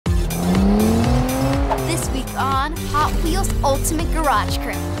Hot Wheels Ultimate Garage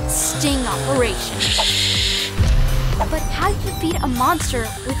Crew, Sting Operation. But how do you defeat a monster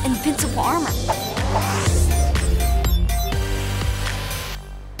with invincible armor?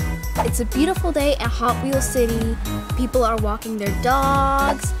 It's a beautiful day at Hot Wheels City. People are walking their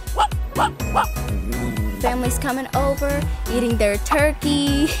dogs. Families coming over, eating their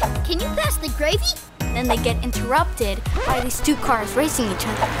turkey. Can you pass the gravy? Then they get interrupted by these two cars racing each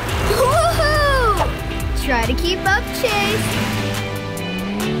other. Woohoo! Try to keep up, Chase.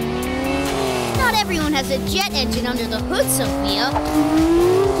 Not everyone has a jet engine under the hood, Sophia.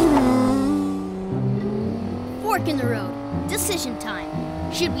 Fork in the road. Decision time.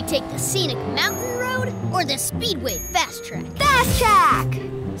 Should we take the scenic mountain road or the speedway fast track? Fast track!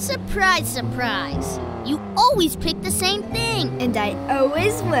 Surprise, surprise. You always pick the same thing. And I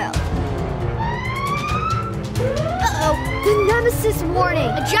always will. Uh-oh. The Nemesis warning.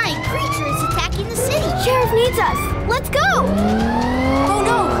 A giant creature is attacking the city. Sheriff needs us. Let's go. Oh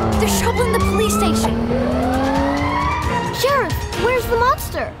no, they're troubling the police station. Sheriff, where's the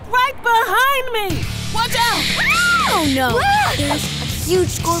monster? Right behind me. Watch out. Oh no. There's a huge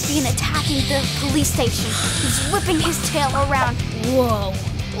scorpion attacking the police station. He's whipping his tail around. Whoa,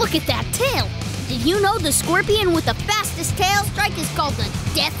 look at that tail. Did you know the scorpion with the fastest tail strike is called the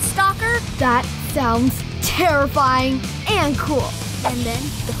Death Stalker? That sounds terrifying and cool. And then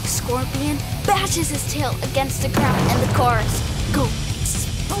the scorpion bashes his tail against the ground and the cars go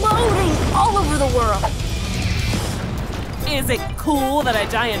exploding all over the world. Is it cool that a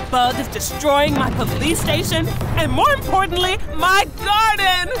giant bug is destroying my police station? And more importantly, my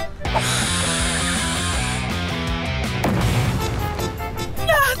garden!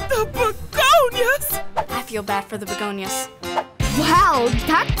 Not the begonias! I feel bad for the begonias. Wow,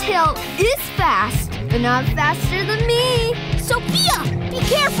 that tail is fast, but not faster than me. Sophia, be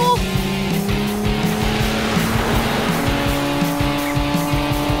careful!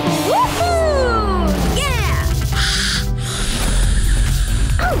 Woohoo! Yeah!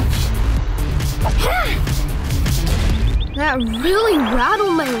 Ouch! That really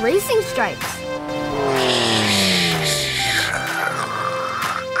rattled my racing stripes.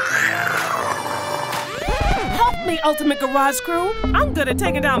 Help me, Ultimate Garage Crew. I'm good at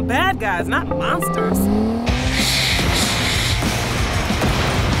taking down bad guys, not monsters.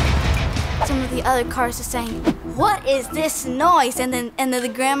 Some of the other cars are saying, "What is this noise?" And then the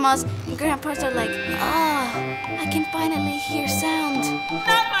grandmas and grandpas are like, I can finally hear sound.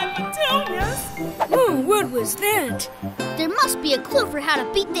 Not my petunias! What was that? There must be a clue for how to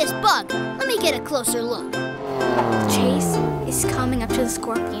beat this bug. Let me get a closer look. Chase is coming up to the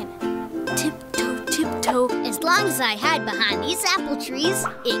scorpion. Tiptoe, tiptoe. As long as I hide behind these apple trees,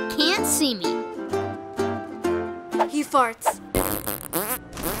 it can't see me. He farts.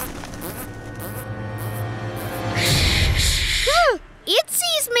 It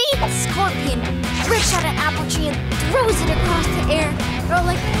sees me! Scorpion rips out an apple tree and throws it across the air. They're all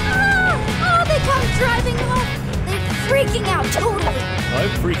like, oh, they come driving off. They're freaking out totally. I'm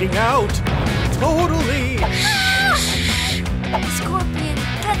freaking out. Totally. The scorpion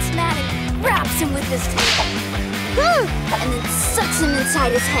gets mad and grabs him with his tail. And then sucks him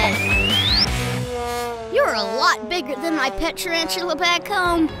inside his head. You're a lot bigger than my pet tarantula back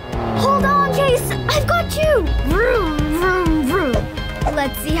home. Hold on, Chase! I've got you! Vroom, vroom, vroom.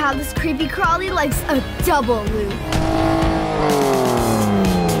 Let's see how this creepy crawlie likes a double loop.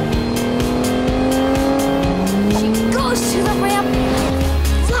 She goes to the ramp,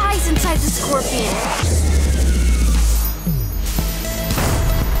 flies inside the scorpion.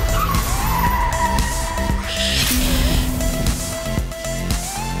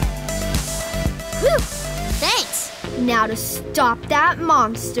 Whew! Thanks! Now to stop that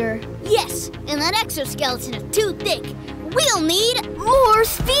monster. Yes, and that exoskeleton is too thick. We'll need More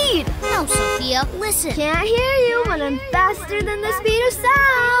speed! No, Sophia, listen. Can't hear you when I'm faster than the speed of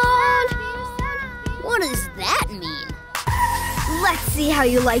sound. What does that mean? Let's see how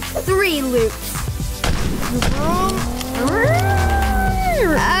you like 3 loops.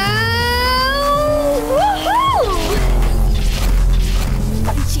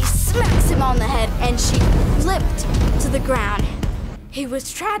 And she smacks him on the head and she flipped to the ground. It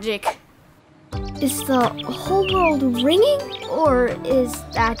was tragic. Is the whole world ringing, or is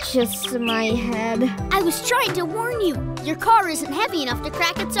that just my head? I was trying to warn you. Your car isn't heavy enough to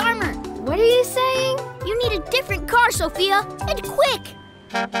crack its armor. What are you saying? You need a different car, Sophia, and quick.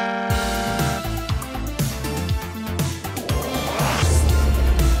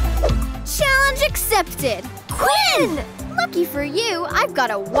 Challenge accepted! Quinn! Lucky for you, I've got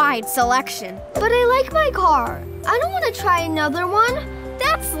a wide selection. But I like my car. I don't want to try another one.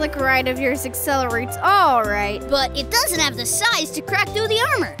 That That slick ride of yours accelerates all right. But it doesn't have the size to crack through the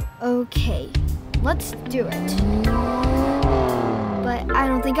armor. Okay, let's do it. But I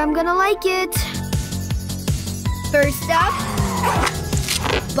don't think I'm gonna like it. First up,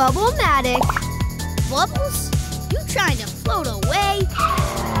 Bubble-matic. Bubbles? You trying to float away?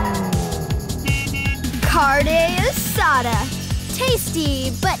 Carde Asada. Tasty,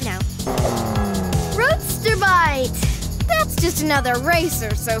 but no. Roadster Bite. That's just another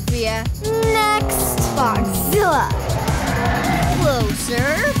racer, Sophia. Next. Foxzilla.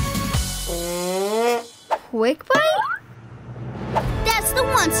 Closer. Quick Bite? That's the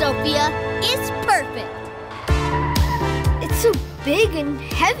one, Sophia. It's perfect. It's so big and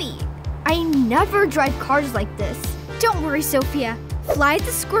heavy. I never drive cars like this. Don't worry, Sophia. Fly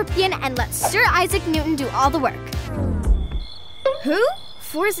the Scorpion and let Sir Isaac Newton do all the work. Who?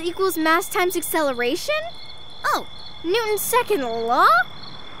 Force equals mass times acceleration? Oh, Newton's second law?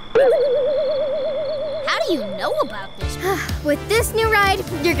 how do you know about this? With this new ride,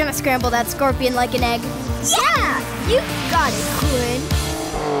 you're gonna scramble that Scorpion like an egg. Yeah! You got it, Quinn.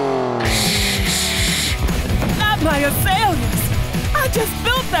 Not my azaleas! I just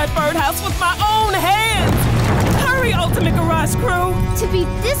built that birdhouse with my own hands! Hurry, Ultimate Garage Crew! To beat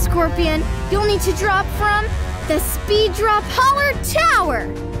this Scorpion, you'll need to drop from the Speed Drop Holler Tower.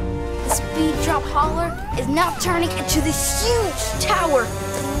 The Speed Drop Holler is now turning into this huge tower.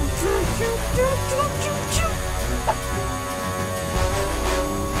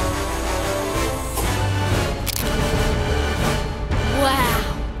 Wow,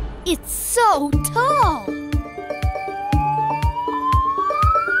 it's so tall.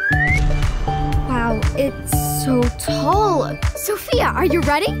 Wow, it's so tall. Sophia, are you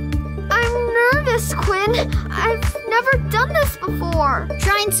ready? I'm nervous, Quinn. I've never done this before.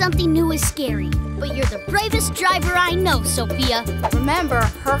 Trying something new is scary, but you're the bravest driver I know, Sophia. Remember,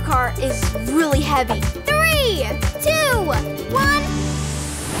 her car is really heavy. 3, 2, 1.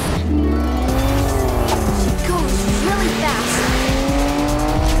 She goes really fast.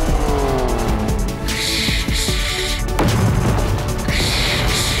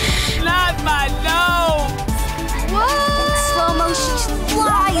 Not my nose! Whoa! In slow motion, she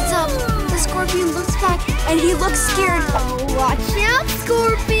flies up. The Scorpion looks back and he looks scared. Oh, watch out,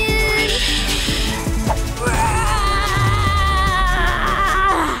 Scorpion!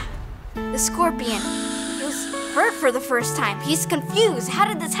 The Scorpion feels hurt for the first time. He's confused. How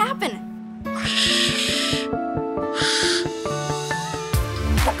did this happen?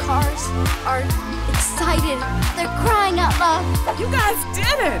 The cars are excited. They're crying out loud. You guys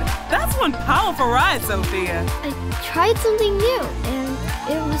did it! That's one powerful ride, Sophia. I tried something new, and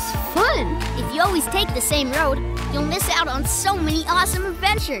it was fun. If you always take the same road, you'll miss out on so many awesome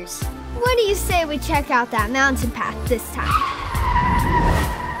adventures. What do you say we check out that mountain path this time?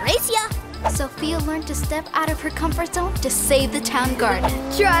 Race ya! Sophia learned to step out of her comfort zone to save the town guard.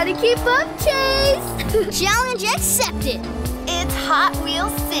 Try to keep up, Chase! Challenge accepted. It's Hot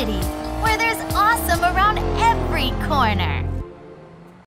Wheels City, where there's awesome around every corner.